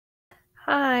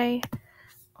Hi.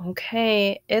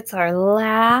 Okay, it's our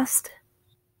last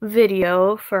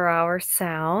video for our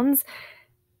sounds.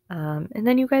 And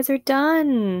then you guys are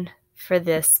done for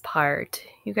this part.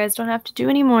 You guys don't have to do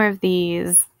any more of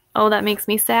these. Oh, that makes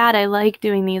me sad. I like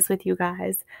doing these with you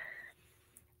guys.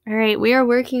 All right, we are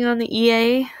working on the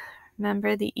EA.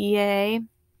 Remember the EA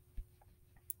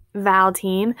vowel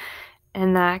team,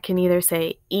 and that can either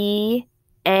say E,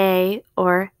 A,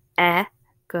 or eh.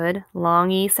 Good.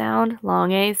 Long E sound,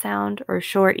 long A sound, or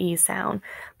short E sound.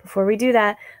 Before we do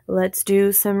that, let's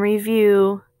do some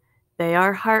review. They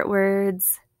are heart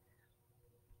words.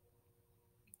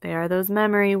 They are those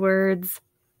memory words.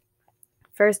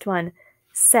 First one,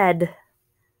 said.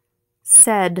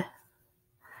 Said.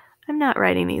 I'm not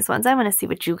writing these ones. I want to see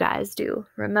what you guys do.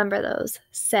 Remember those.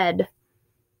 Said.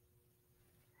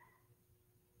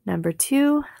 Number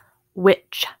 2,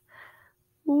 which.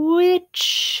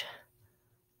 Which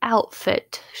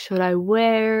outfit should I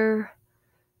wear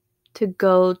to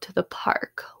go to the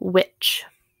park? Which?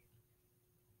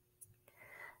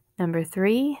 Number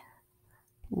 3,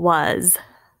 was.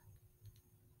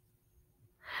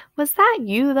 Was that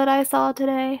you that I saw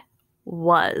today?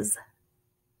 Was.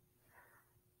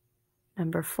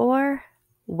 Number 4,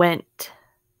 went.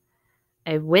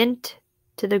 I went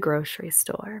to the grocery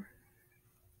store.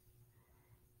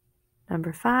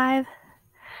 Number 5,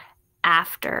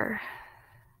 after.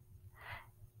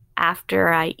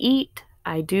 After I eat,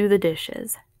 I do the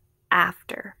dishes.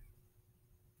 After.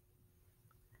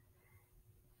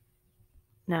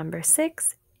 Number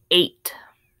 6, ate.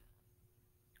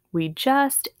 We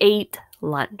just ate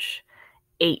lunch.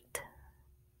 Ate.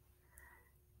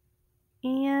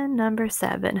 And number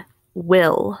 7,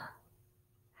 will.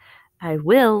 I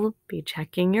will be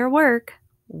checking your work.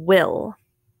 Will.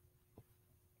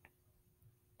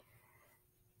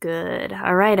 Good.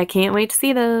 All right, I can't wait to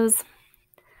see those.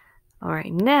 All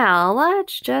right, now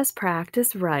let's just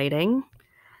practice writing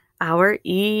our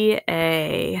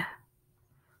EA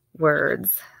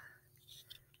words.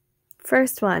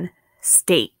 First one,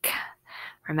 steak.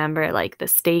 Remember, like the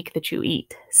steak that you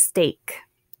eat. Steak.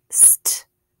 St.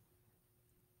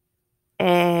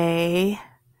 A.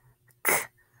 K.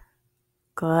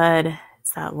 Good.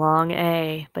 It's that long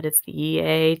A, but it's the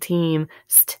EA team.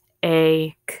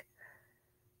 Steak.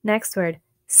 Next word,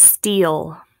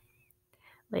 steal.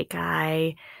 Like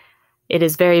it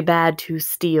is very bad to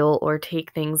steal or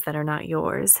take things that are not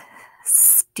yours.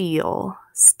 Steal.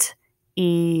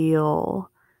 Steal.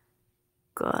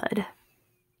 Good.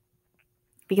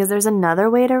 Because there's another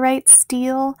way to write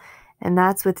steal, and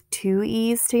that's with 2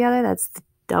 E's together. That's the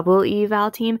double E vowel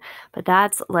team, but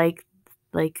that's like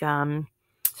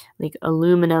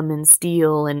aluminum and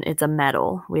steel, and it's a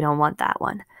metal. We don't want that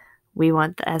one. We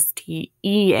want the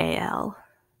STEAL.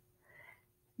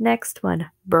 Next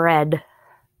one, bread.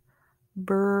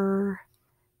 Bread.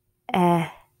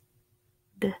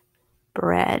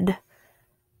 Bread.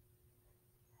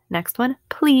 Next one,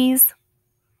 please.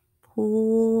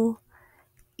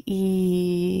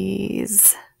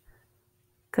 Please.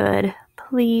 Good.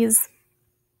 Please.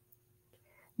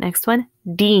 Next one,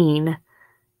 dean.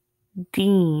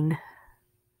 Dean.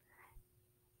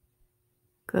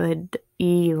 Good.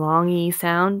 E, long E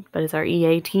sound, but it's our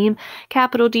EA team.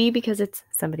 Capital D because it's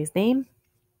somebody's name.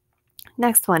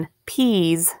 Next one,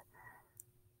 peas.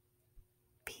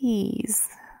 Peas.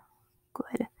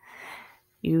 Good.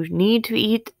 You need to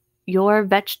eat your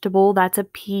vegetable that's a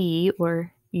pea,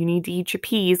 or you need to eat your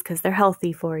peas because they're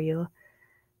healthy for you.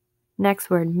 Next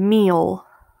word, meal.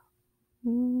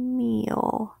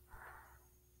 Meal.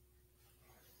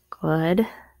 Good.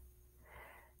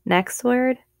 Next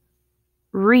word,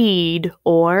 read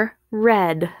or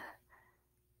read.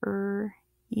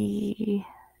 Read.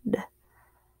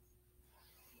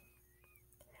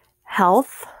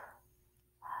 Health.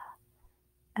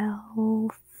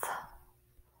 Health.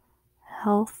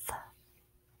 Health.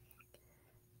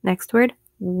 Next word,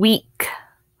 weak.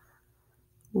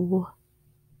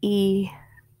 Weak.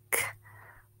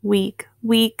 Weak.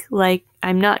 Weak, like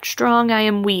I'm not strong, I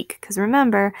am weak. Because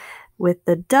remember, with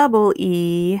the double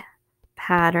E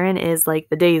pattern is like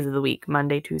the days of the week,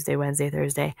 Monday, Tuesday, Wednesday,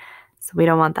 Thursday. So we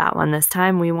don't want that one this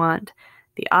time. We want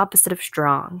the opposite of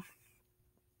strong.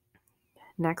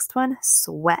 Next one,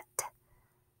 sweat.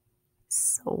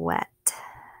 Sweat.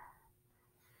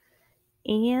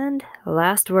 And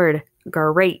last word,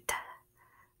 great.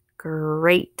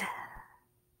 Great.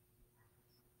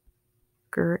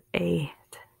 Great.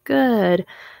 Good.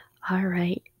 All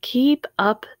right. Keep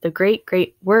up the great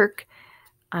work.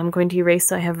 I'm going to erase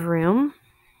so I have room.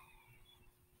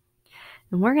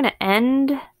 And we're going to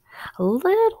end a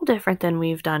little different than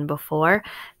we've done before.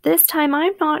 This time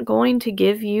I'm not going to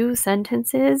give you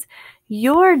sentences.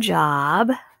 Your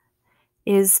job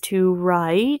is to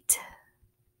write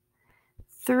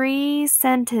 3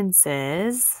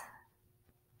 sentences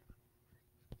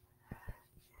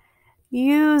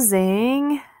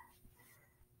using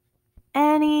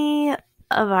any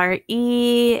of our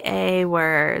EA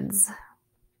words.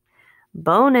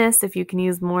 Bonus if you can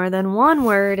use more than one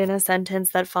word in a sentence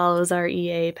that follows our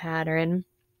EA pattern.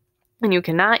 And you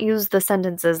cannot use the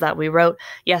sentences that we wrote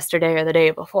yesterday or the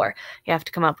day before. You have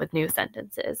to come up with new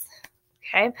sentences.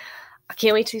 Okay? I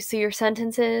can't wait to see your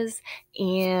sentences,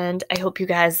 and I hope you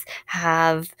guys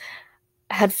have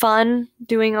had fun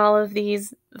doing all of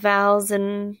these vowels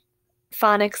and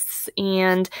phonics,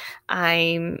 and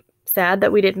I'm sad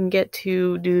that we didn't get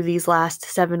to do these last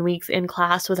 7 weeks in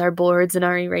class with our boards and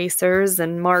our erasers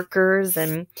and markers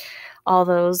and all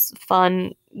those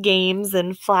fun games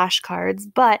and flashcards,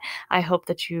 but I hope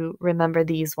that you remember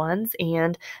these ones,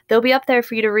 and they'll be up there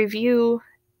for you to review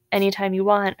anytime you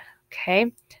want,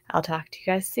 okay? I'll talk to you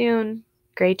guys soon.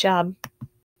 Great job.